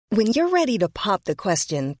When you're ready to pop the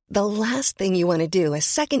question, the last thing you want to do is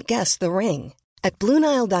second-guess the ring. At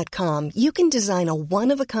BlueNile.com, you can design a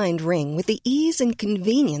one-of-a-kind ring with the ease and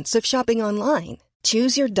convenience of shopping online.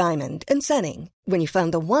 Choose your diamond and setting. When you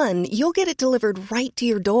find the one, you'll get it delivered right to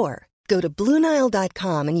your door. Go to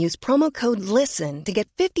BlueNile.com and use promo code LISTEN to get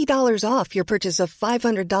 $50 off your purchase of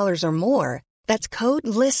 $500 or more. That's code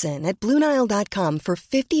LISTEN at BlueNile.com for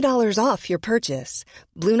 $50 off your purchase.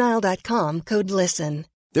 BlueNile.com, code LISTEN.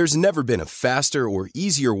 There's never been a faster or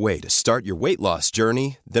easier way to start your weight loss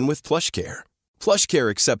journey than with PlushCare. PlushCare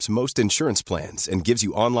accepts most insurance plans and gives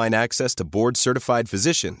you online access to board-certified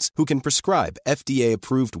physicians who can prescribe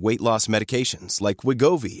FDA-approved weight loss medications like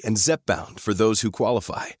Wegovy and Zepbound for those who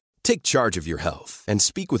qualify. Take charge of your health and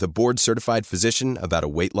speak with a board-certified physician about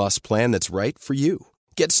a weight loss plan that's right for you.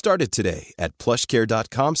 Get started today at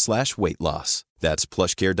plushcare.com/weightloss. That's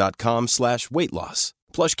plushcare.com/weightloss.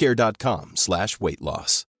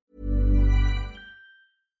 plushcare.com/weightloss.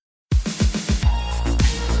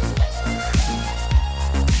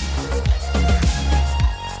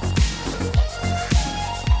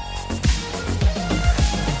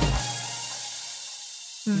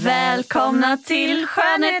 Välkomna till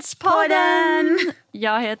Skönhetspodden!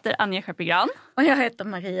 Jag heter Anja Schappigran. Och jag heter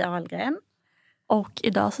Maria Ahlgren. Och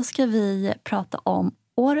idag så ska vi prata om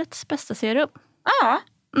årets bästa serum. Ja.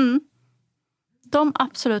 De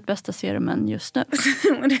absolut bästa serumen just nu.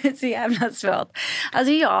 Det är så jävla svårt.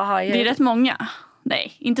 Alltså jag har ju... Det är rätt många.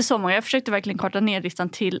 Nej, inte så många. Jag försökte verkligen korta ner listan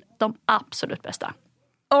till de absolut bästa.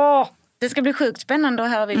 Det ska bli sjukt spännande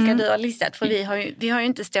att höra vilka du har listat. För vi har ju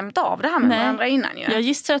inte stämt av det här med varandra innan ju. Jag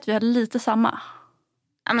gissar att vi har lite samma.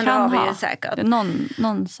 Ja, men kan det har vi ju säkert. Det är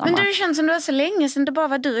någon samma. Men det känns som det var så länge sedan det bara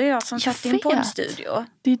var du och jag som satt i en poddstudio.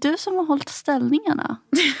 Det är du som har hållit ställningarna.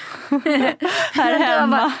 Här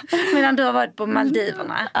hemma. Medan du har varit på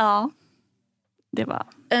Maldiverna. Ja. Det var...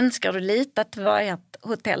 Önskar du lite att det var ett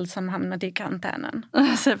hotell som hamnade i karantänen?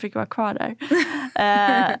 Så jag fick vara kvar där.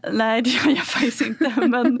 Nej, det gör jag faktiskt inte.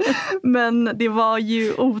 Men det var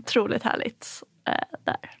ju otroligt härligt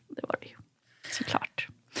där. Det var det ju. Såklart.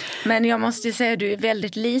 Men jag måste ju säga att du är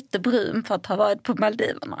väldigt lite brun för att ha varit på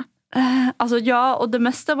Maldiverna. Alltså ja, och det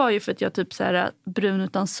mesta var ju för att jag typ så här brun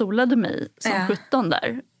utan solade mig som 17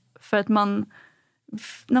 där. För att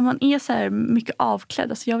när man är så här mycket avklädd,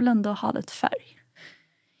 alltså jag vill ändå ha lite färg.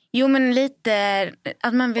 Jo, men lite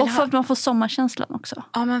att man vill och för att man får sommarkänslan också.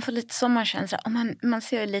 Ja, man får lite sommarkänsla. Och man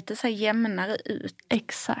ser ju lite så här jämnare ut.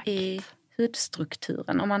 Exakt. I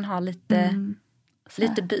hudstrukturen. Om man har lite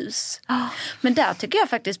bus. Men där tycker jag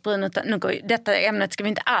faktiskt brun utan... Detta ämnet ska vi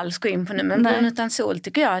inte alls gå in på nu. Men brun utan sol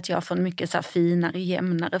tycker jag att jag får en mycket så här finare,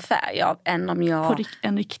 jämnare färg av än om jag... På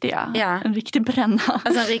en riktig bränna.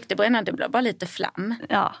 Alltså en riktig bränna, det blir bara lite flam.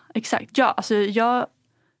 Ja, exakt. Ja, alltså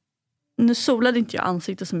nu solade inte jag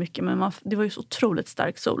ansiktet så mycket, men det var ju så otroligt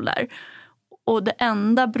stark sol där. Och det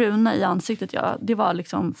enda bruna i ansiktet det var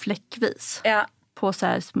liksom fläckvis. Ja. På så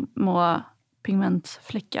här små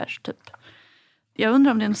pigmentfläckar typ. Jag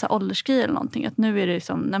undrar om det är en så här åldersgrej eller någonting. Att nu är det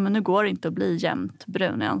liksom, nej men nu går det inte att bli jämnt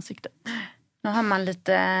brun i ansiktet. Nu har man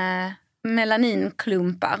lite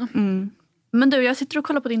melaninklumpar. Men du, jag sitter och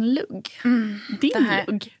kollar på din lugg. Din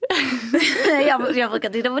lugg. jag brukar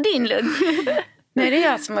titta på din lugg. Nu är det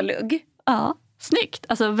jag som har lugg. Ja, snyggt.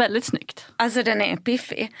 Alltså väldigt snyggt. Alltså den är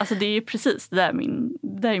piffig. Alltså det är ju precis, det är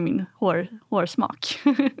min hårsmak.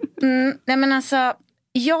 Nej men alltså,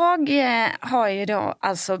 jag har ju då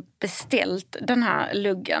alltså beställt den här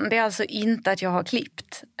luggen. Det är alltså inte att jag har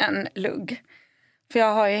klippt en lugg. För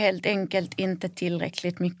jag har ju helt enkelt inte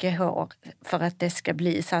tillräckligt mycket hår för att det ska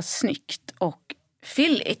bli så här snyggt och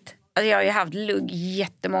fylligt. Alltså jag har ju haft lugg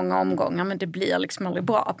jättemånga omgångar, men det blir liksom aldrig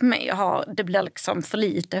bra på mig. Det blir liksom för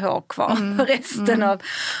lite hår kvar på resten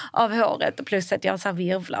av håret. Och plus att jag har så här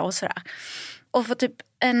virvlar och sådär. Och för typ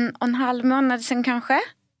 1,5 månad sedan kanske,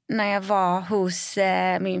 när jag var hos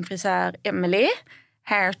min frisör Emily,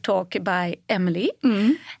 Hair Talk by Emily.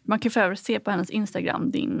 Man kan för se på hennes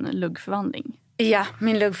Instagram din luggförvandling. Ja,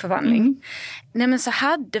 min luggförvandling. Nej men så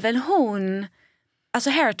hade väl hon, alltså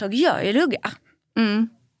Hair Talk gör ju luggar.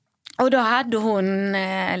 Och då hade hon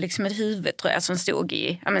liksom ett huvud tror jag som stod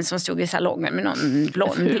i salongen med någon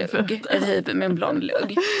blond lugg. Ett huvud med en blond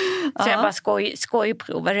lugg. Så jag bara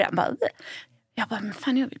skojprovade det. Jag bara, men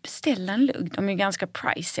fan jag vill beställa en lugg. De är ganska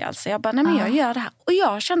pricey alltså. Jag bara, nej men jag gör det här. Och jag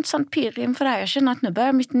har känt sånt pirr inför det här. Jag känner att nu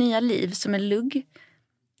börjar mitt nya liv som en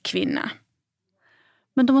luggkvinna.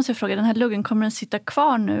 Men då måste jag fråga, den här luggen, kommer den sitta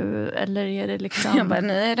kvar nu? Eller är det liksom... Jag bara,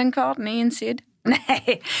 nu är den kvar, den är insydd.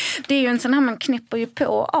 Nej, det är ju en sån här man knäpper ju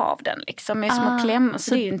på av den liksom med små klämmor.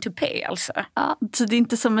 Så det är ju en tupé alltså. Så det är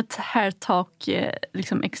inte som ett hair talk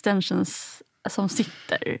liksom extensions som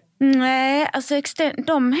sitter? Nej, alltså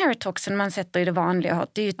de hairtoxen man sätter i det vanliga håret,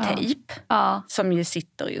 det är ju tejp. Ja. Som ju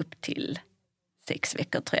sitter ju upp till 6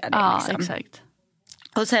 veckor tror jag det Ja, liksom. exakt.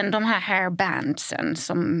 Och sen de här hairbandsen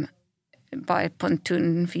som bara är på en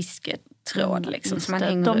tunn fisketråd liksom, som man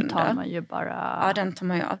hänger under. De tar man ju bara... Ja, den tar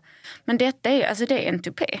man ju av. Men detta är ju, alltså det är en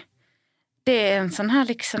tupé. Det är en sån här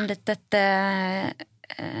liksom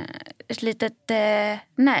ett litet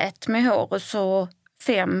nät med hår och så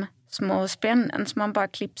 5 små spännen som man bara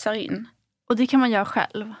klipsar in. Och det kan man göra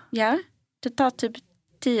själv? Ja, det tar typ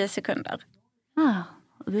 10 sekunder.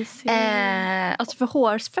 Och det ser... alltså för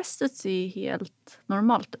hårsfästet ser helt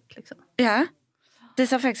normalt ut liksom. Ja, det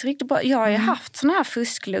ser faktiskt riktigt bra. Jag har ju haft såna här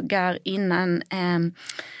fuskluggar innan.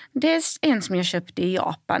 Det är en som jag köpte i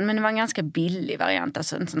Japan, men det var en ganska billig variant.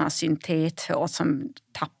 Alltså en sån här syntethår som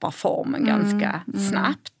tappar formen ganska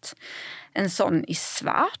snabbt. En sån i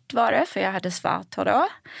svart var det, för jag hade svart hår då.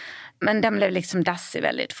 Men den blev liksom dassig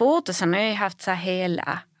väldigt fort. Och sen har jag haft så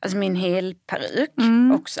här alltså min helperuk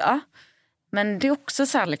också. Men det är också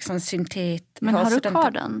så här liksom syntet. Men har du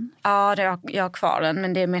kvar den? Ja, jag har kvar den,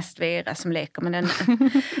 men det är mest Vera som leker med den.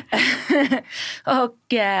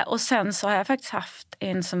 och sen så har jag faktiskt haft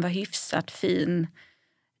en som var hyfsat fin.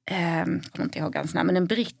 Jag kommer inte ihåg hans namn, men en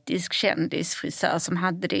brittisk kändisfrisör som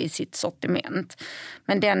hade det i sitt sortiment.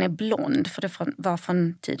 Men den är blond, för det var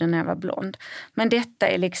från tiden när jag var blond. Men detta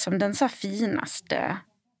är liksom den så finaste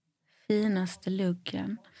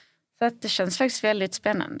luggen. Så att det känns faktiskt väldigt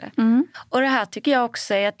spännande. Och det här tycker jag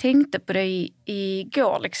också, jag tänkte på det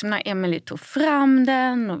igår liksom när Emily tog fram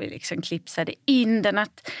den och vi liksom klipsade in den.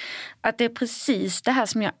 Att det är precis det här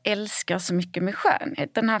som jag älskar så mycket med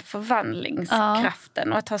skönhet. Den här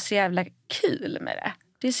förvandlingskraften och att ha så jävla kul med det.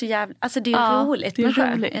 Det är så jävla, alltså det är roligt med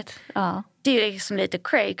skönhet. Ja. Det är liksom lite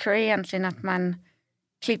cray egentligen att man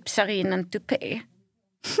klipsar in en tupé.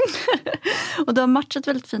 Och du har matchat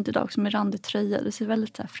väldigt fint idag också med randig tröja. Det ser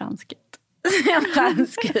väldigt så här fransk ut.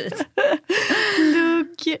 Fransk ut.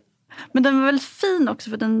 Look. Men den var väldigt fin också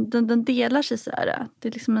för den delar sig så här. Det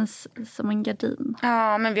är liksom som en gardin.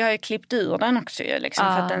 Ja, men vi har ju klippt ur den också liksom,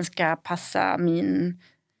 för att den ska passa min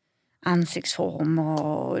ansiktsform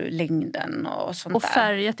och längden och sånt där. Och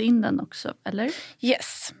färgat in den också, eller?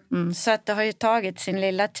 Yes. Så att det har ju tagit sin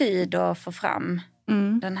lilla tid att få fram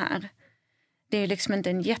den här. Det är ju liksom inte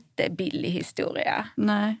en jättebillig historia.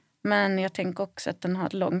 Nej. Men jag tänker också att den har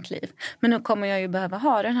ett långt liv. Men nu kommer jag ju behöva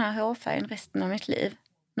ha den här hårfärgen resten av mitt liv.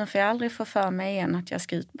 Nu får jag aldrig få för mig igen att jag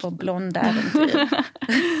ska ut på blonda äventyr.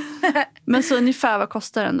 Men så ungefär vad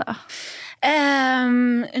kostar den då?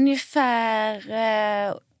 Ungefär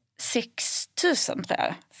 6 000 tror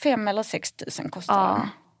jag. 5 eller 6 000 kostar den.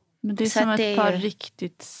 Men det är så som ett par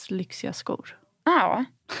riktigt lyxiga skor. Ja.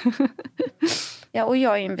 Ja, och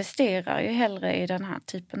jag investerar ju hellre i den här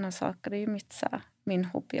typen av saker. Det är ju min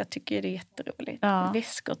hobby. Jag tycker det är jätteroligt. Ja.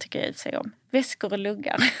 Väskor tycker jag i sig om. Väskor och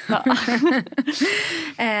luggar. Ja.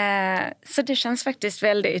 Så det känns faktiskt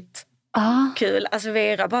väldigt kul. Alltså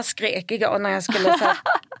Vera bara skrek igår när jag skulle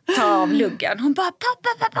ta av luggen. Hon bara,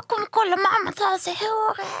 pappa, kom och kolla, mamma tar sig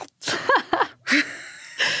håret.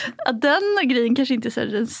 Ja, den grejen kanske inte är så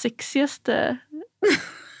den sexigaste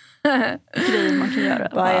grejen man kan göra.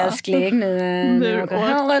 Bara jag sklek nu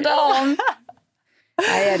håret om.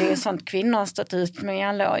 Nej, det är ju sånt kvinnor har stått ut med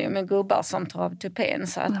alla år med gubbar som tar av tupén.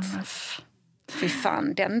 Så att, fy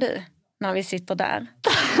fan, den du, när vi sitter där.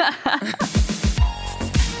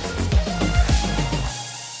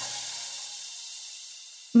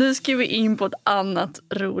 Nu ska vi in på ett annat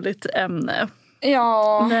roligt ämne.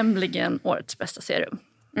 Ja. Nämligen årets bästa serum.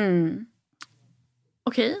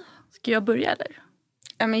 Okej, ska jag börja eller?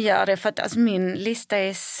 Ja, men gör det, för att alltså, min lista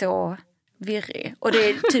är så virrig. Och det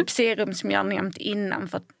är typ serum som jag har nämnt innan,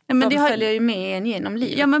 för att följer ju med en genom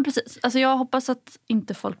livet. Ja, men precis. Alltså, jag hoppas att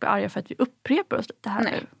inte folk blir arga för att vi upprepar oss lite här.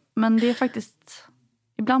 Nej. Men det är faktiskt,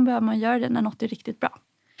 ibland behöver man göra det när något är riktigt bra.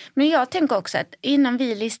 Men jag tänker också att innan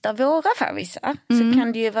vi listar våra favvisar så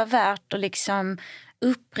kan det ju vara värt att liksom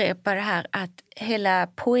upprepa det här att hela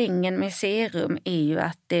poängen med serum är ju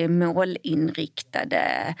att det är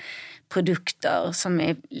målinriktade produkter som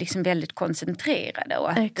är liksom väldigt koncentrerade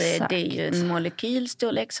och att det är ju en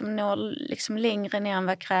molekylstorlek som når liksom längre ner än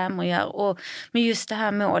vad krämer gör. Och med just det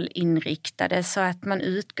här målinriktade så att man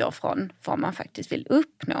utgår från vad man faktiskt vill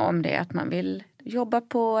uppnå, om det är att man vill jobba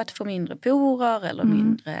på att få mindre porer eller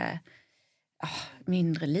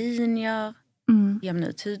mindre linjer, jämna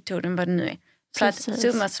ut hudtonen, vad det nu är. Så att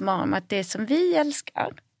summa summarum att det som vi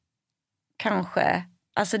älskar kanske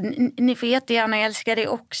Alltså ni får jättegärna älska det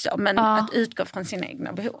också, men att utgå från sina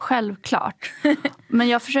egna behov. Självklart. Men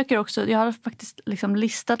jag försöker också, jag har faktiskt liksom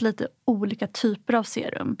listat lite olika typer av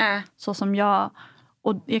serum. Så som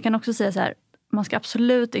och jag kan också säga så här, man ska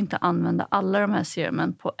absolut inte använda alla de här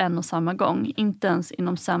serumen på en och samma gång. Inte ens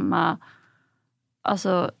inom samma,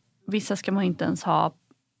 alltså vissa ska man inte ens ha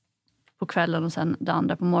på kvällen och sen det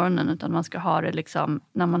andra på morgonen, utan man ska ha det liksom,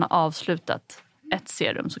 när man har avslutat ett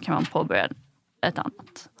serum så kan man påbörja ett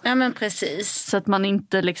annat. Ja, men precis. Så att man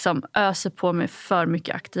inte liksom öser på med för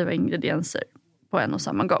mycket aktiva ingredienser på en och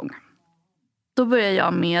samma gång. Då börjar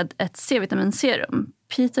jag med ett C-vitaminserum.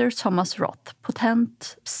 Peter Thomas Roth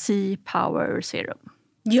Potent C-Power Serum.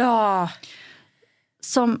 Ja!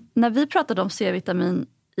 Som när vi pratade om C-vitamin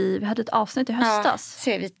vi hade ett avsnitt i höstas. Ja,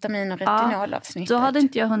 C-vitamin och retinolavsnittet. Då hade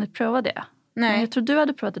inte jag hunnit prova det. Nej. Men jag tror du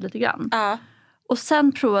hade provat det lite grann. Ja. Och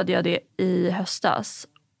sen provade jag det i höstas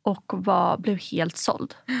och blev helt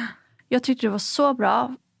såld. Jag tyckte det var så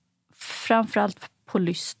bra. Framförallt på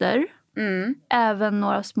lyster. Även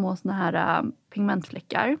några små såna här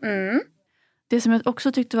pigmentfläckar. Det som jag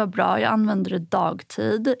också tyckte var bra, jag använde det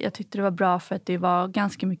dagtid. Jag tyckte det var bra för att det var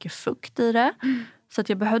ganska mycket fukt i det. Så att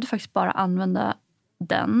jag behövde faktiskt bara använda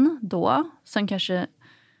den då. Sen kanske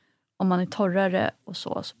om man är torrare och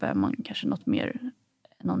så behöver man kanske någon mer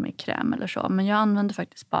kräm eller så. Men jag använde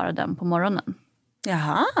faktiskt bara den på morgonen.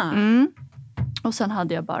 Jaha. Och sen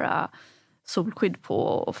hade jag bara solskydd på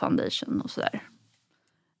och foundation och sådär.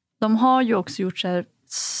 De har ju också gjort så här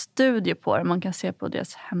studier på det. Man kan se på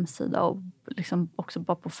deras hemsida och liksom också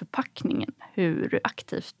bara på förpackningen hur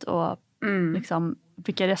aktivt och liksom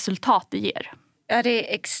vilka resultat det ger. Ja, det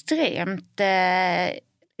är extremt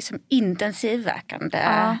liksom intensivverkande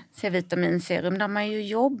C-vitaminserum där man ju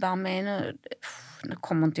jobbar med, nu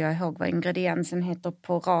kommer inte jag ihåg vad ingrediensen heter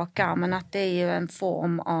på rak arm, men att det är ju en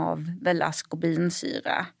form av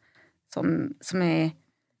askorbinsyra som är,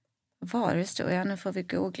 vad det står jag, nu får vi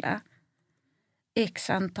googla, x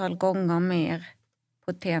antal gånger mer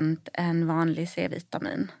potent än vanlig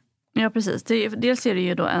C-vitamin. Ja, precis. Dels är det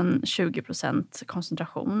ju då en 20%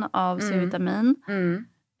 koncentration av C-vitamin.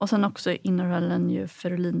 Och sen också innehåller den ju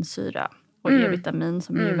ferulinsyra och E-vitamin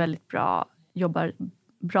som är väldigt bra, jobbar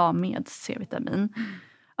bra med C-vitamin.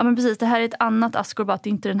 Ja, men precis. Det här är ett annat askorbat. Det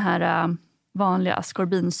är inte den här vanliga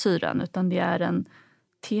askorbinsyran, utan det är en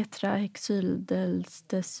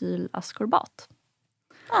tetrahexyldelstesylaskorbat.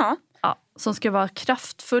 Ja, som ska vara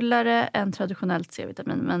kraftfullare än traditionellt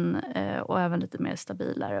C-vitamin och även lite mer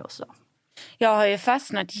stabilare och så. Jag har ju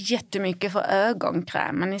fastnat jättemycket för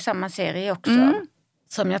ögonkrämen i samma serie också.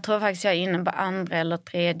 Som jag tror faktiskt jag är inne på 2:a eller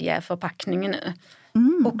 3:e förpackningen nu.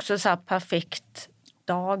 Också så här perfekt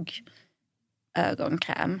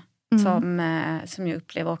dagögonkräm. Som jag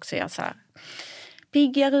upplever också är så här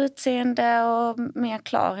piggare utseende och mer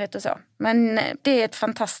klarhet och så. Men det är ett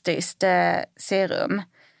fantastiskt serum.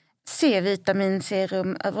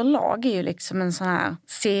 C-vitaminserum överlag är ju liksom en sån här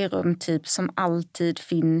serumtyp som alltid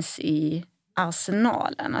finns i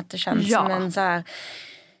arsenalen. Att det känns som en så här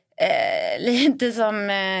lite som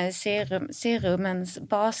serumens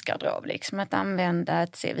basgarderob. Liksom att använda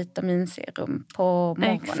ett C-vitaminserum på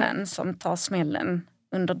morgonen som tar smällen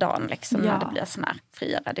under dagen. Liksom, när det blir såna här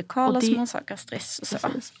fria radikaler som orsakar stress och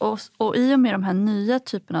så. Och i och med de här nya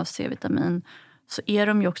typerna av C-vitamin så är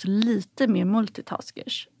de ju också lite mer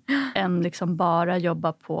multitaskers än liksom bara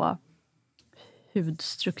jobba på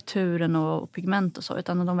hudstrukturen och pigment och så,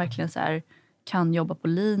 utan de verkligen så här kan jobba på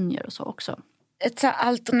linjer och så också. Ett så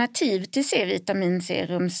alternativ till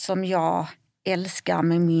C-vitaminserum som jag älskar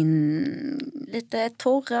med min lite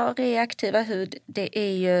torra och reaktiva hud, det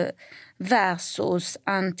är ju Versus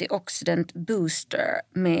Antioxidant Booster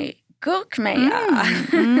med gurkmeja.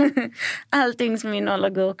 Allting som innehåller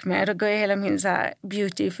gurkmeja, då går hela min så här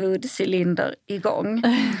beauty food cylinder igång.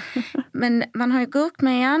 Men man har ju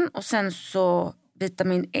gurkmejan och sen så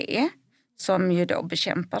vitamin E som ju då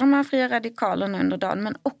bekämpar de här fria radikalerna under dagen,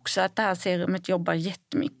 men också att det här serumet jobbar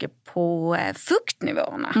jättemycket på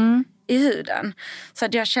fuktnivåerna i huden. Så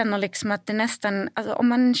att jag känner liksom att det nästan, alltså om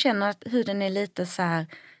man känner att huden är lite så här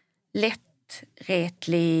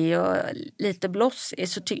lättretlig och lite blossig,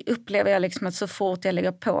 så upplever jag liksom att så fort jag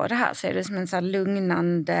lägger på det här så är det som en så här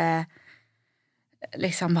lugnande,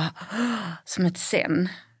 liksom bara som ett zen.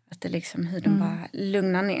 Att det liksom huden bara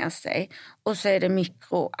lugnar ner sig. Och så är det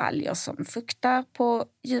mikroalger som fuktar på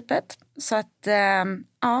djupet. Så att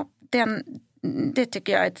det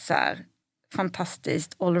tycker jag är ett så här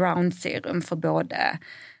fantastiskt allround serum för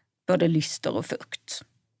både lyster och fukt.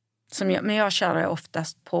 Men jag kör det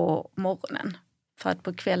oftast på morgonen. För att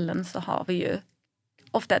på kvällen så har vi ju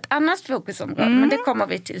ofta ett annat fokusområde, men det kommer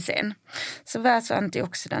vi till sen. Så var alltså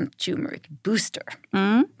antioxidant turmeric booster.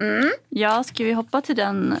 Ja, ska vi hoppa till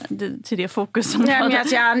det fokusområdet? Ja, men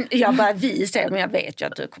alltså, jag bara visar, men jag vet ju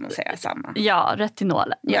att du kommer säga samma. Ja,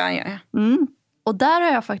 retinolen. Ja. Och där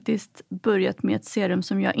har jag faktiskt börjat med ett serum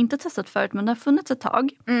som jag inte testat förut, men det har funnits ett tag.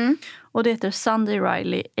 Och det heter Sunday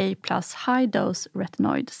Riley A+ High Dose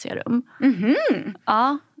Retinoid Serum.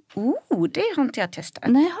 Ja. Det har inte jag testat.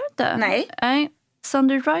 Nej, har du inte? Nej.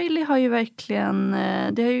 Sunday Riley har ju verkligen,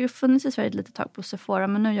 det har ju funnits i Sverige ett litet tag på Sephora,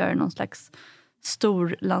 men nu gör det någon slags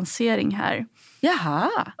stor lansering här. Jaha,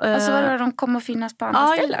 alltså vadå, de kommer att finnas på andra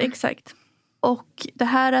ställen? Ja, exakt. Och det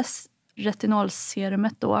här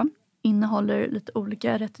retinolserumet då innehåller lite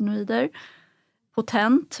olika retinoider.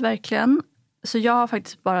 Potent, verkligen. Så jag har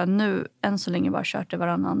faktiskt bara nu, än så länge, bara kört det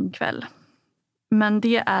varannan kväll. Men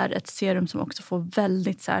det är ett serum som också får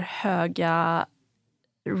väldigt så här höga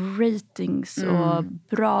ratings och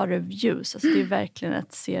bra reviews. Alltså det är verkligen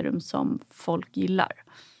ett serum som folk gillar.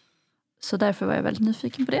 Så därför var jag väldigt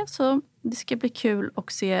nyfiken på det. Så det ska bli kul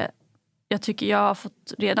att se. Jag tycker jag har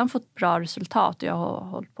redan fått bra resultat. Jag har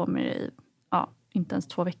hållit på med det i inte ens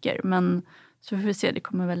 2 veckor. Men så får vi se, det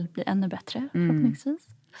kommer väl bli ännu bättre förhoppningsvis.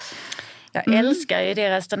 Jag älskar ju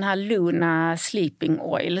den här Luna Sleeping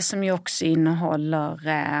Oil som ju också innehåller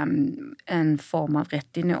en form av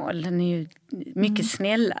retinol. Den är ju mycket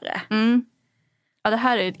snällare. Ja, det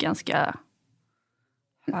här är ett ganska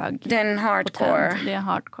den hardcore. Det är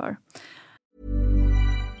hardcore.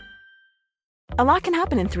 A lot can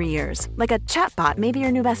happen in 3 years, like a chatbot may be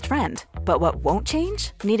your new best friend. But what won't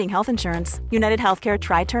change? Needing health insurance. United Healthcare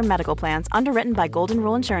Tri-Term Medical Plans, underwritten by Golden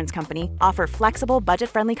Rule Insurance Company, offer flexible,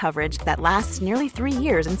 budget-friendly coverage that lasts nearly 3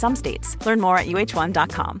 years in some states. Learn more at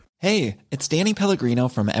uh1.com. Hey, it's Danny Pellegrino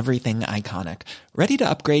from Everything Iconic. Ready to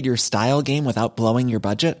upgrade your style game without blowing your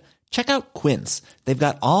budget? Check out Quince. They've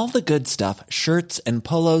got all the good stuff, shirts and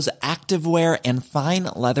polos, activewear, and fine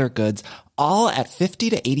leather goods, all at 50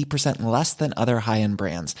 to 80% less than other high-end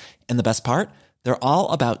brands. And the best part? They're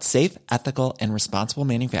all about safe, ethical, and responsible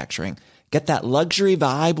manufacturing. Get that luxury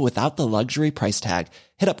vibe without the luxury price tag.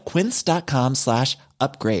 Hit up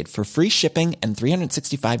quince.com/upgrade for free shipping and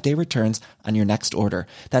 365-day returns on your next order.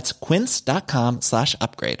 That's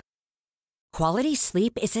quince.com/upgrade. Quality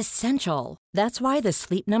sleep is essential. That's why the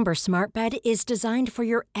Sleep Number Smart Bed is designed for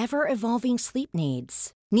your ever-evolving sleep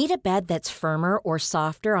needs. Need a bed that's firmer or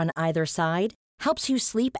softer on either side? Helps you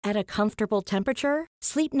sleep at a comfortable temperature?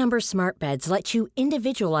 Sleep Number Smart Beds let you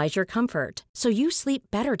individualize your comfort, so you sleep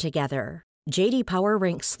better together. J.D. Power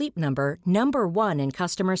ranks Sleep Number #1 in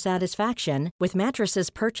customer satisfaction with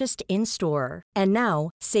mattresses purchased in-store. And now,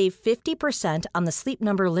 save 50% on the Sleep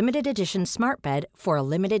Number Limited Edition Smart Bed for a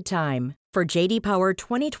limited time. For J.D. Power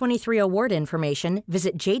 2023 award information,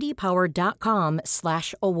 visit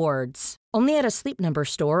jdpower.com/awards. Only at a Sleep Number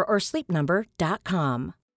store or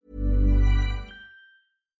sleepnumber.com.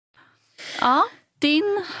 Ja,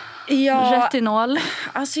 din retinol.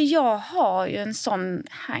 Alltså jag har ju en sån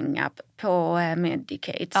hang-up på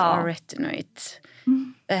Medicates och retinoid.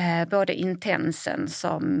 Både Intensen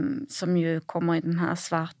som ju kommer i den här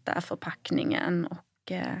svarta förpackningen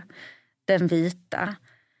och den vita.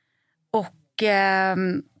 Och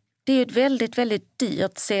det är ett väldigt, väldigt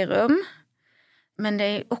dyrt serum. Men det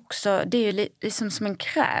är ju liksom som en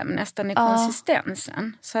kräm nästan i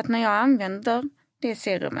konsistensen. Så att när jag använder det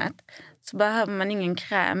serumet så behöver man ingen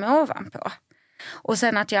kräm ovanpå. Och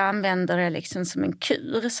sen att jag använder det liksom som en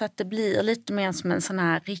kur så att det blir lite mer som en sån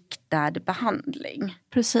här riktad behandling.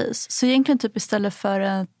 Precis, så egentligen typ istället för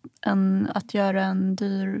att göra en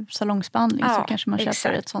dyr salongsbehandling så kanske man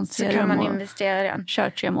köper ett sånt serum så kan man investera i den. Kör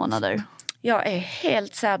 3 månader. Jag är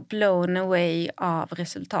helt så här blown away av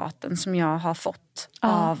resultaten som jag har fått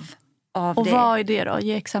av och det. Och vad är det då?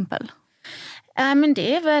 Ge exempel. Men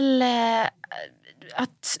det är väl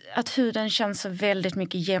att huden känns så väldigt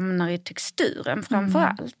mycket jämnare i texturen framför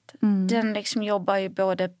allt. Den liksom jobbar ju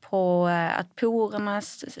både på att porerna,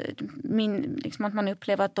 liksom att man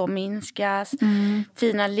upplever att de minskas.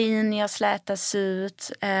 Fina linjer slätas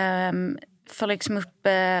ut. För liksom upp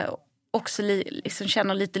också liksom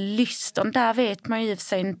känner lite lysten. Där vet man ju i och för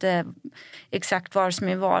sig inte exakt vad som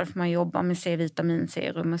är vad, för man jobbar med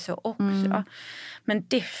C-vitaminserum och så också. Men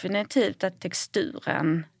definitivt att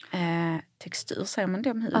texturen, säger man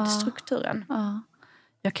det om hudstrukturen.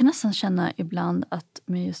 Jag kan nästan känna ibland att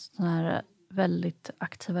med just sån här väldigt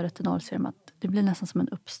aktiva retinolserum att det blir nästan som en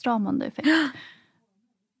uppstramande effekt.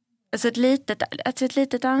 Alltså ett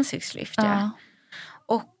litet ansiktslyft, ja.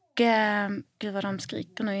 Och gud vad de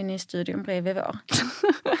skriker nu inne i studion bredvid vår.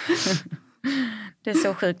 Det är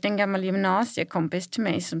så sjukt. En gammal gymnasiekompis till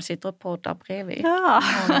mig som sitter och poddar bredvid. Ja,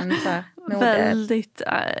 väldigt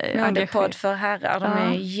engagerad. podd för herrar. De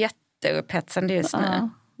är jätteupphetsande just nu.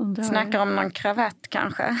 Snackar om någon kravatt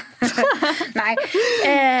kanske.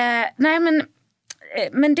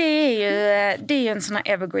 Men det är ju en sån här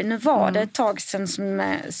evergreen. Nu var det ett tag sedan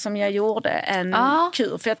som jag gjorde en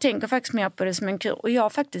kur. För jag tänker faktiskt mer på det som en kur. Och jag har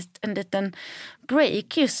faktiskt en liten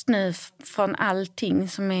break just nu från allting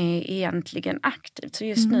som är egentligen aktivt. Så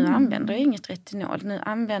just nu använder jag inget retinol. Nu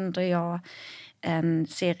använder jag en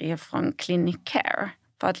serie från Clinic Care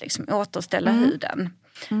för att liksom återställa huden.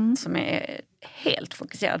 Som är helt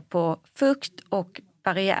fokuserad på fukt och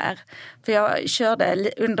barriär. För jag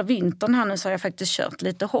körde under vintern här nu, så har jag faktiskt kört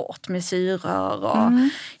lite hårt med syror och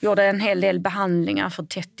gjorde en hel del behandlingar för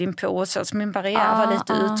tätt inpå, så min barriär var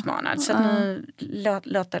lite utmanad. Så nu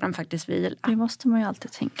låter den faktiskt vila. Det måste man ju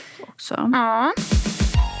alltid tänka på också. Ja.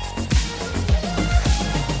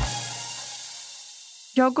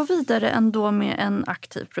 Jag går vidare ändå med en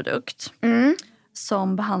aktiv produkt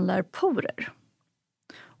som behandlar porer.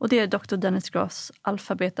 Och det är Dr. Dennis Gross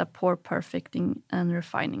Alpha Beta Pore Perfecting and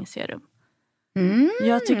Refining Serum.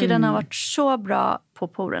 Jag tycker den har varit så bra på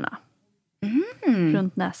porerna.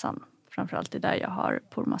 Runt näsan. Framförallt det där jag har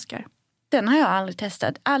pormaskar. Den har jag aldrig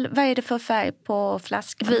testat. Vad är det för färg på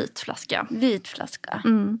flaskan? Vit flaska. Vit flaska.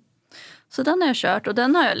 Så den har jag kört, och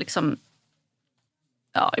den har jag liksom...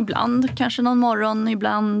 Ja, ibland kanske någon morgon,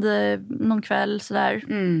 ibland någon kväll sådär.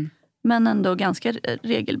 Men ändå ganska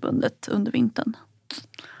regelbundet under vintern.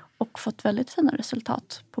 Och fått väldigt fina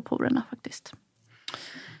resultat på porerna faktiskt.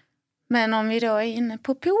 Men om vi då är inne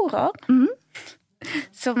på porer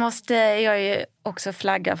så måste jag ju också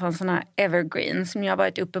flagga för en sån här evergreen som jag har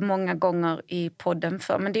varit uppe många gånger i podden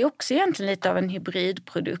för. Men det är också egentligen lite av en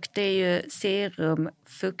hybridprodukt. Det är ju serum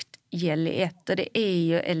fuktgel i ett, och det är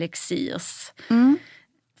ju Elixirs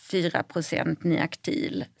 4%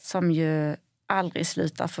 Niactil som ju aldrig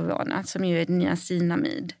slutar förvåna, som ju är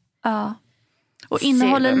niacinamid. Ja. Och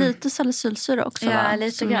innehåller lite salicylsyra också. Ja,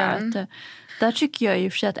 lite grann. Där tycker jag ju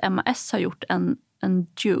för sig att MAS har gjort en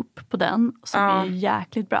dupe på den som är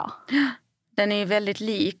jäkligt bra. Den är ju väldigt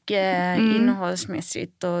lik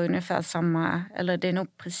innehållsmässigt och ungefär samma, eller det är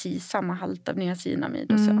nog precis samma halt av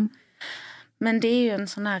niacinamid och så. Men det är ju en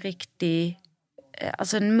sån här riktig,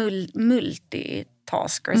 alltså en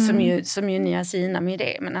multitasker som ju niacinamid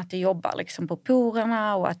är, men att det jobbar liksom på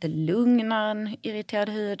porerna och att det lugnar en irriterad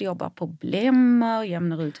hud, jobbar på blämmor,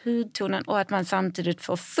 jämnar ut hudtonen och att man samtidigt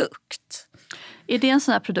får fukt. Är det en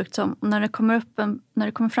sån här produkt som när det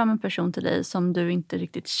kommer fram en person till dig som du inte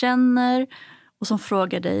riktigt känner och som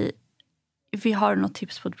frågar dig, vi har något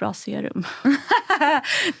tips på ett bra serum?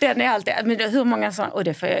 Den är alltid, men hur många sådana, och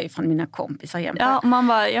det får jag ju från mina kompisar jämt. Ja, man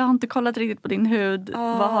bara, jag har inte kollat riktigt på din hud.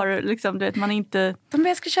 Vad har du liksom, du vet, man inte...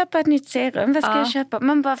 Jag ska köpa ett nytt serum, vad ska jag köpa?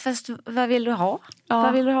 Man bara, fast vad vill du ha?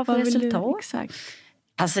 Vad vill du ha för resultat? Exakt.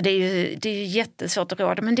 Alltså det är ju jättesvårt att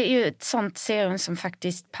råda, men det är ju ett sånt serum som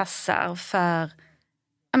faktiskt passar för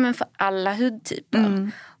alla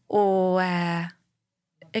hudtyper. Och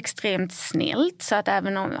extremt snällt, så att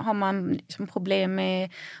även om har man liksom problem med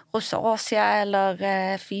rosacea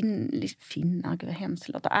eller finnar, gud vad hemskt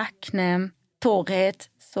det låter, akne, torrhet,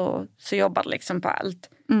 så jobbar det liksom på allt.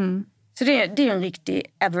 Så det är en riktig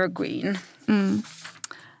evergreen.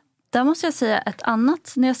 Där måste jag säga ett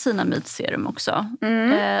annat niacinamidserum också.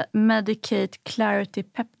 Medicate Clarity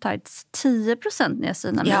Peptides 10%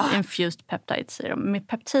 niacinamid infused peptide serum med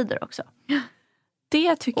peptider också.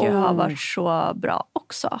 Det tycker jag har varit så bra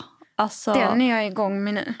också. Alltså, den är jag igång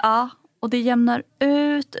med nu. Ja, och det jämnar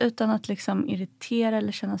ut utan att liksom irritera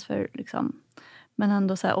eller kännas för liksom, men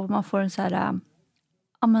ändå så här, och man får en så här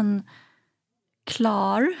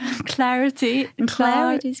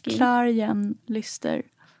klar jämn lyster.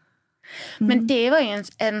 Men det var ju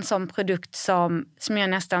en sån produkt som jag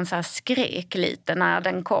nästan så här skrek lite när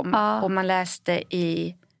den kom. Och man läste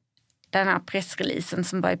i den här pressreleasen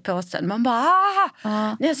som var i påsen. Man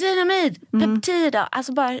bara, niacinamid, peptider,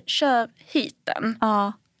 alltså bara kör hit den.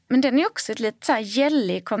 Men den är också ett lite så här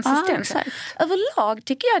gällig konsistens. Överlag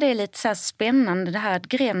tycker jag det är lite så här spännande det här att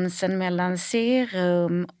gränsen mellan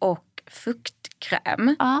serum och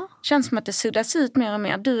fuktkräm. Känns som att det suddas ut mer och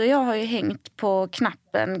mer. Du och jag har ju hängt på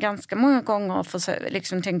knappen ganska många gånger och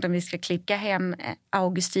liksom tänkt om vi ska klicka hem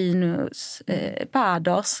Augustinus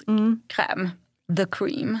Baders kräm. The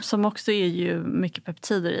Cream. Som också är ju mycket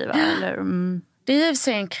peptider i, va? Eller, Det är ju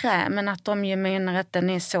sig en kräm, men att de ju menar att den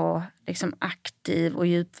är så liksom aktiv och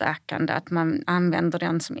djupverkande att man använder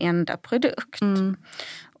den som enda produkt.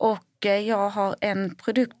 Och jag har en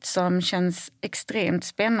produkt som känns extremt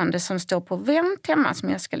spännande som står på vänt hemma som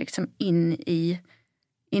jag ska liksom in i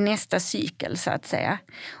nästa cykel så att säga.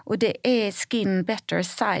 Och det är Skin Better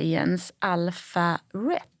Science Alpha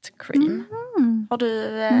Ret Cream. Har du...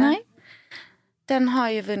 Nej. Den har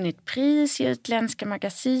ju vunnit pris i utländska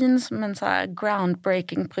magasin som en så här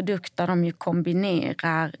groundbreaking produkt där de ju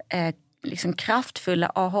kombinerar liksom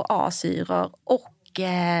kraftfulla AHA-syror och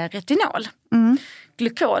retinol.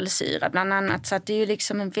 Glykolsyra bland annat. Så att det är ju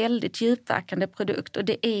liksom en väldigt djupverkande produkt och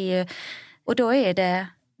då är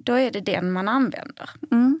det den man använder.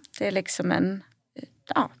 Det är liksom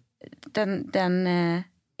den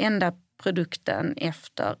enda produkten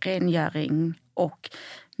efter rengöring och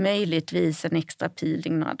möjligtvis en extra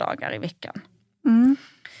peeling några dagar i veckan.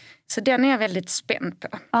 Så den är jag väldigt spänd på.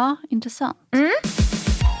 Ja, intressant.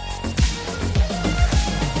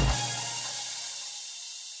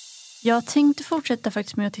 Jag tänkte fortsätta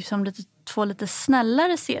faktiskt med att tipsa om två lite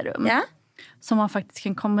snällare serum. Ja. Som man faktiskt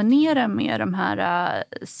kan kombinera med de här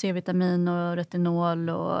C-vitamin och retinol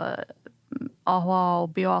och AHA och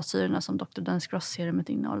BA-syrorna som Dr. Dennis Gross-serumet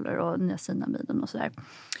innehåller och niacinamiden och sådär.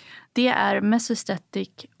 Det är Mesostatic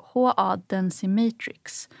HA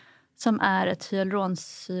Densimatrix som är ett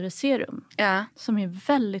hyaluronsyreserum som är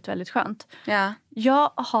väldigt, väldigt skönt. Ja.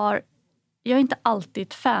 Jag är inte alltid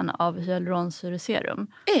ett fan av hyaluronsyreserum.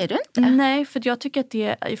 Är du inte? Nej, för jag tycker att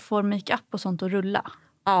det får makeup och sånt att rulla.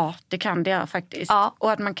 Ja, det kan det göra faktiskt. Ja.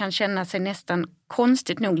 Och att man kan känna sig nästan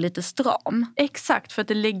konstigt nog lite stram. Exakt, för att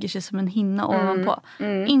det lägger sig som en hinna ovanpå.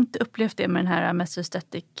 Inte upplevt det med den här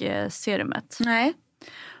Mesostatic-serumet. Nej.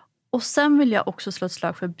 Och sen vill jag också slå ett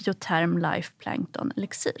slag för Bioterm Life Plankton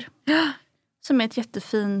Elixir. Som är ett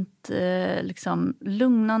jättefint, liksom,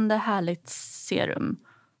 lugnande, härligt serum.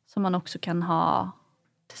 Som man också kan ha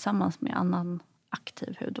tillsammans med annan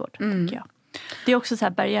aktiv hudvård, tycker jag. Det är också så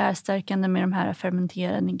här barriärstärkande med de här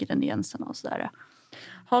fermenterade ingredienserna och sådär.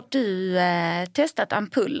 Har du testat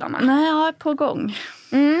ampullerna? Nej, jag är på gång.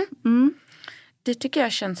 Det tycker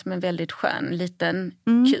jag känns som en väldigt skön liten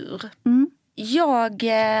kur. Jag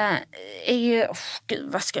är ju...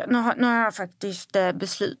 Gud, vad ska jag... Nu har jag faktiskt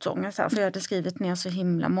beslutsångest här, för jag hade skrivit ner så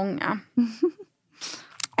himla många.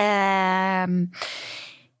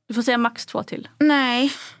 Du får säga max 2 till.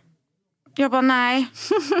 Nej. Jag bara nej.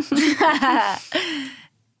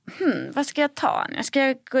 Vad ska jag ta nu? Ska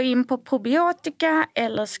jag gå in på probiotika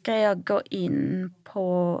eller ska jag gå in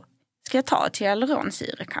på... Ska jag ta till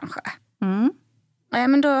hyaluronsyra kanske? Nej,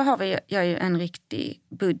 men då har jag ju en riktig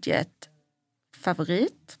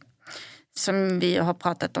budgetfavorit som vi har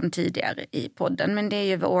pratat om tidigare i podden. Men det är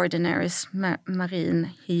ju The Ordinary's Marine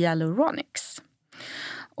Hyaluronics.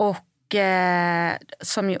 Och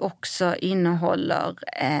som ju också innehåller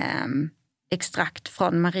extrakt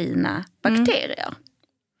från marina bakterier.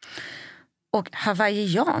 Och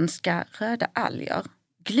hawaiianska röda alger.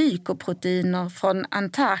 Glykoproteiner från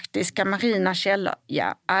antarktiska marina källor.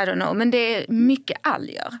 Ja, I don't know. Men det är mycket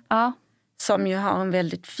alger. Ja. Som ju har en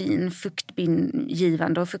väldigt fin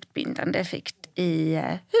fuktgivande och fuktbindande effekt i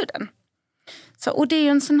huden. Så, och det är ju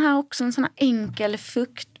en sån här enkel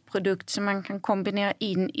fuktprodukt som man kan kombinera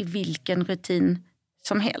in i vilken rutin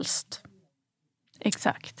som helst.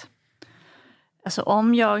 Exakt. Alltså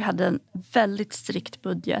om jag hade en väldigt strikt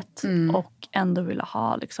budget och ändå ville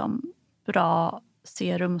ha liksom bra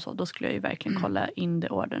serum och så, då skulle jag ju verkligen kolla in The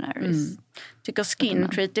Ordinaries. Tycker Skin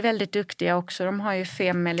Treat är väldigt duktiga också. De har ju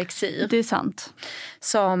 5 elixir. Det är sant.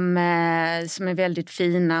 Som är väldigt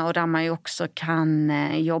fina och där man ju också kan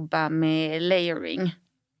jobba med layering.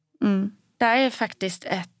 Där är faktiskt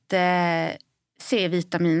ett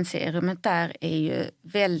C-vitaminserumet där är ju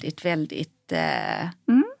väldigt, väldigt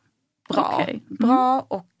bra. Okay. Bra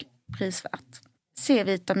och prisvärt.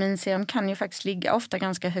 C-vitaminserum kan ju faktiskt ligga ofta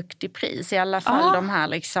ganska högt i pris. I alla fall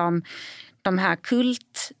de här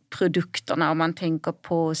kultprodukterna, om man tänker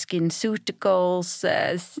på SkinCeuticals,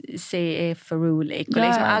 CE Ferulic och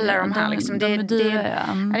liksom alla de här. Liksom, det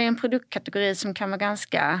är en produktkategori som kan vara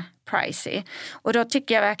ganska pricey. Och då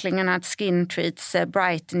tycker jag verkligen att Skin Treats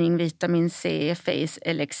Brightening Vitamin C Face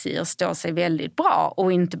Elixir står sig väldigt bra.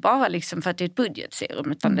 Och inte bara liksom för att det är ett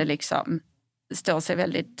budgetserum, utan det liksom står sig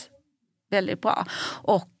väldigt, väldigt bra.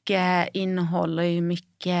 Och innehåller ju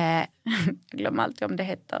mycket, jag glömmer alltid om det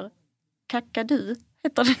heter kakadu.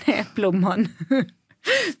 Heter den blomman?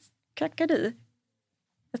 Kakadu.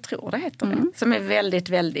 Jag tror det heter det. Som är väldigt,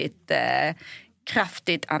 väldigt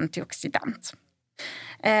kraftigt antioxidant.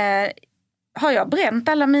 Har jag bränt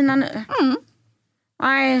alla mina nu?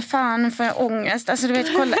 Nej, fan för ångest. Alltså du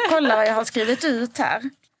vet, kolla vad jag har skrivit ut här.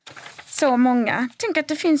 Så många. Tänk att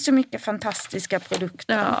det finns så mycket fantastiska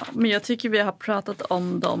produkter. Ja, men jag tycker vi har pratat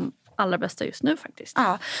om de allra bästa just nu faktiskt.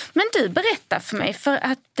 Ja, men du berättar för mig, för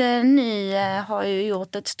att ni har ju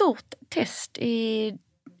gjort ett stort test i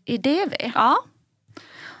DV. Ja,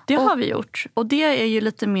 det har vi gjort. Och det är ju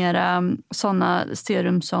lite mera sådana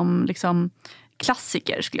serum som liksom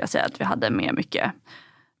klassiker skulle jag säga att vi hade med mycket.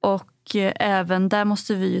 Och även där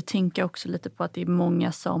måste vi ju tänka också lite på att det är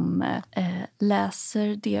många som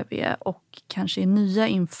läser DV och kanske är nya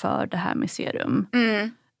inför det här med serum.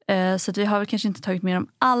 Så att vi har väl kanske inte tagit med de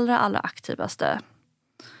allra aktivaste.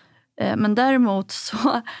 Men däremot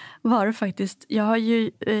så var det faktiskt, jag har ju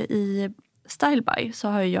i Style By så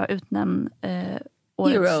har jag utnämnt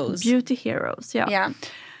årets Beauty Heroes. Ja. Ja.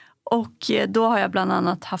 Och då har jag bland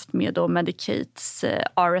annat haft med då Medicates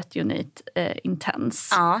R-Retinate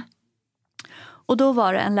Intense. Ja. Och då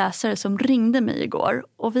var det en läsare som ringde mig igår.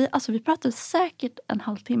 Och vi pratade säkert en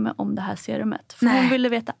halvtimme om det här serumet. För hon ville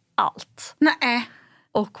veta allt. Nej.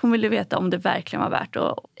 Och hon ville veta om det verkligen var värt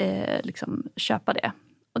att liksom köpa det.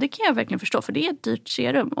 Och det kan jag verkligen förstå, för det är ett dyrt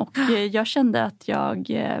serum. Och jag kände att jag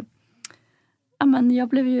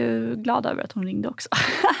blev ju glad över att hon ringde också.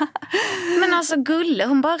 Men alltså gulle,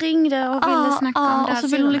 hon bara ringde och ville snacka om det här och så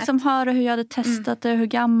ville hon liksom höra hur jag hade testat det, hur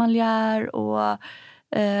gammal jag är och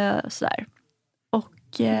sådär. Och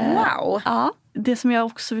wow. Ja, det som jag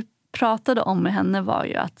också pratade om med henne var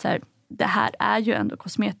ju att så här, det här är ju ändå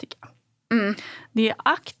kosmetika. Det är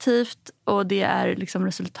aktivt och det är liksom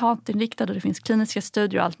resultatinriktat och det finns kliniska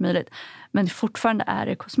studier och allt möjligt. Men fortfarande är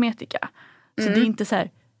det kosmetika. Så det är inte så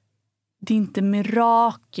här, det är inte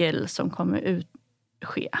mirakel som kommer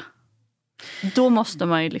ske. Då måste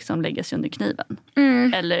man ju liksom lägga sig under kniven.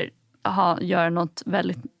 Eller göra något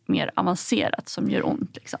väldigt mer avancerat som gör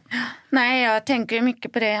ont liksom. Nej, jag tänker ju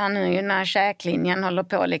mycket på det här nu när käklinjen håller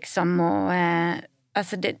på liksom och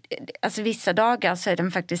alltså vissa dagar så är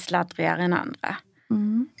den faktiskt sladdrigare än andra.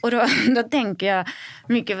 Och då tänker jag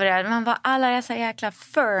mycket på det. Man var alla dessa jäkla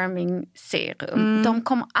firming serum. De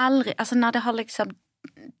kommer aldrig, alltså när det har liksom,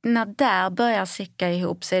 när där börjar sicka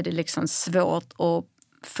ihop så är det liksom svårt att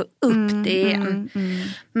få upp det igen.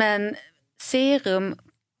 Men serum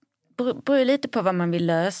beror lite på vad man vill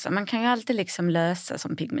lösa. Man kan ju alltid liksom lösa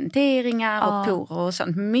som pigmenteringar och porer och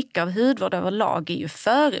sånt. Mycket av hudvård överlag är ju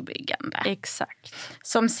förebyggande. Exakt.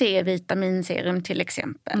 Som C-vitaminserum till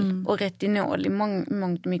exempel. Och retinol i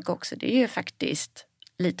mångt och mycket också. Det är ju faktiskt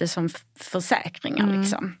lite som försäkringar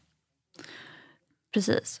liksom.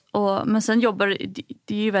 Precis. Men sen jobbar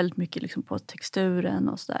det är ju väldigt mycket liksom på texturen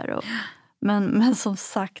och sådär. Men som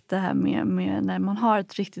sagt det här med när man har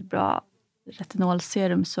ett riktigt bra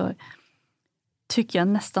retinolserum så tycker jag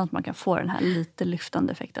nästan att man kan få den här lite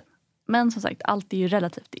lyftande effekten. Men som sagt, allt är ju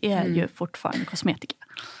relativt. Det är ju fortfarande kosmetika.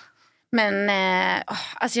 Men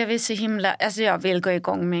alltså jag vill så himla, alltså jag vill gå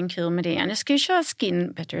igång med en kur med det igen. Jag ska ju köra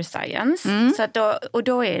Skin Better Science. Så att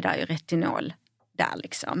då är det ju retinol där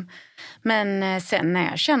liksom. Men sen när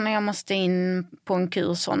jag känner jag måste in på en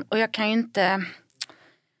kur sån, och jag kan ju inte...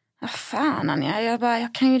 Fan Anja,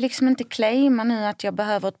 jag kan ju liksom inte claima nu att jag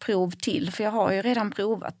behöver ett prov till, för jag har ju redan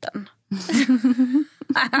provat den.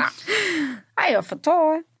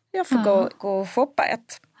 Jag får gå och shoppa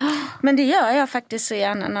ett. Men det gör jag faktiskt så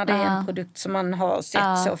gärna när det är en produkt som man har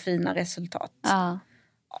sett så fina resultat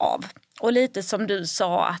av. Och lite som du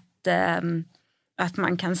sa att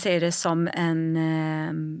man kan se det som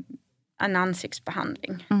en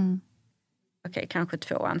ansiktsbehandling. Okej, kanske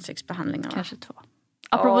 2 ansiktsbehandlingar. Kanske 2.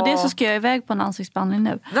 Apropå det så ska jag iväg på en ansiktsbehandling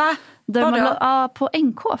nu. Va? På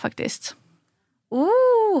NK faktiskt.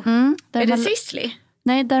 Är det Sisley?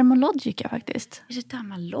 Nej, Dermalogica faktiskt. Är det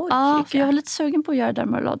Dermalogica? Ja, för jag var lite sugen på att göra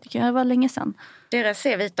Dermalogica. Det var länge sedan. Deras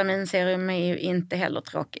C-vitaminserum är ju inte heller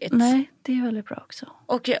tråkigt. Nej, det är väldigt bra också.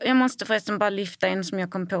 Och jag måste förresten bara lyfta en som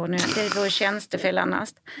jag kom på nu. Det var tjänstefel annars.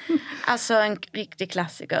 Alltså en riktig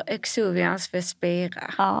klassiker. Exuvians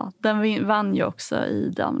Vespera. Ja, den vann ju också i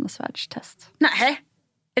Damernas världstest. Nej,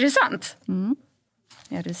 är det sant?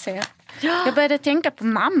 Ja, du ser. Jag började tänka på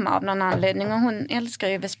mamma av någon anledning och hon älskar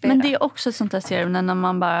ju Vespera. Men det är också ett sånt här serum när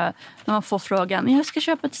man får frågan, jag ska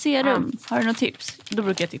köpa ett serum, har du något tips? Då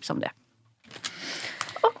brukar jag tipsa om det.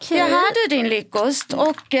 Okej. Jag hade din lyckost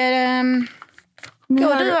och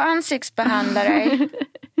går du och ansiktsbehandlar dig?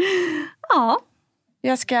 Ja.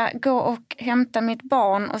 Jag ska gå och hämta mitt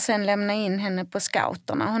barn och sen lämna in henne på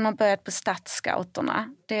scouterna. Hon har börjat på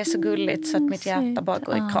stadsscouterna. Det är så gulligt så att mitt hjärta bara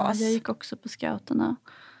går i kras. Jag gick också på scouterna.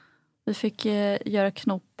 Vi fick göra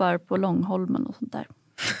knoppar på Långholmen och sånt där.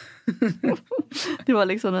 Det var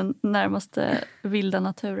liksom den närmaste vilda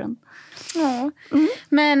naturen. Ja.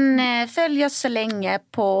 Men följ oss så länge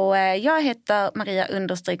på... jag heter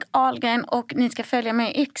Maria_Ahlgren och ni ska följa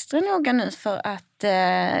mig extra noga nu för att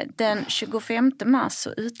den 25 mars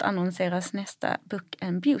så utannonseras nästa Book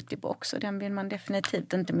and Beauty Box och den vill man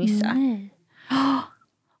definitivt inte missa. Nej.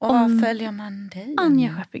 Och var följer man dig?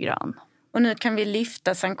 Anja Skeppegran. Och nu kan vi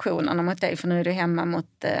lyfta sanktionerna mot dig för nu är du hemma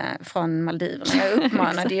från Maldiverna. Jag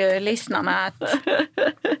uppmanade ju lyssnarna att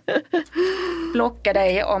blocka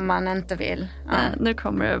dig om man inte vill. Ja. Nu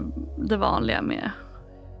kommer det vanliga med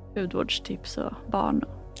hudvårdstips och barn.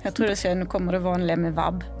 Jag tror du säger nu kommer det vanliga med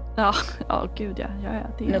vabb. Ja, gud ja.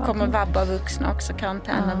 Det nu kommer vabb av vuxna också,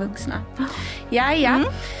 karantän av vuxna. Ja.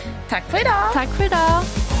 Tack för idag. Tack för idag.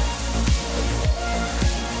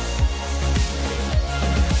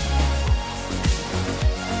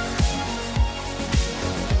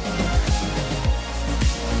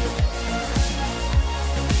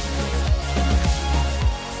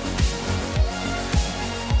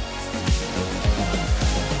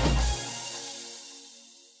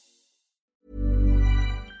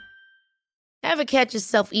 Ever catch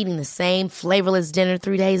yourself eating the same flavorless dinner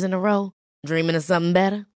 3 days in a row? Dreaming of something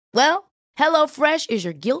better? Well, HelloFresh is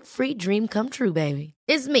your guilt-free dream come true, baby.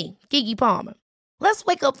 It's me, Keke Palmer. Let's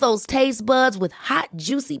wake up those taste buds with hot,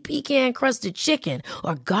 juicy pecan-crusted chicken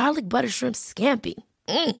or garlic butter shrimp scampi.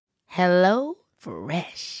 Hello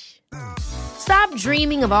Fresh. Stop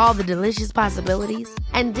dreaming of all the delicious possibilities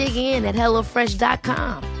and dig in at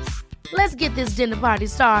HelloFresh.com. Let's get this dinner party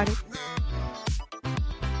started.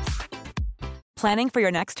 Planning for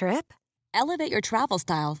your next trip? Elevate your travel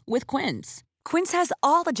style with Quince. Quince has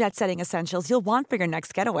all the jet-setting essentials you'll want for your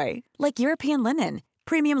next getaway, like European linen,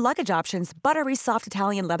 premium luggage options, buttery soft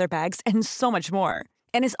Italian leather bags, and so much more.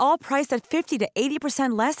 And is all priced at 50 to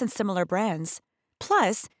 80% less than similar brands.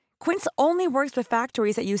 Plus, Quince only works with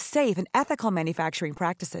factories that use safe and ethical manufacturing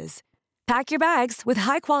practices. Pack your bags with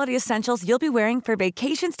high-quality essentials you'll be wearing for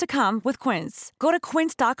vacations to come with Quince. Go to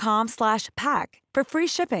quince.com/pack for free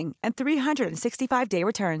shipping and 365-day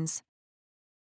returns.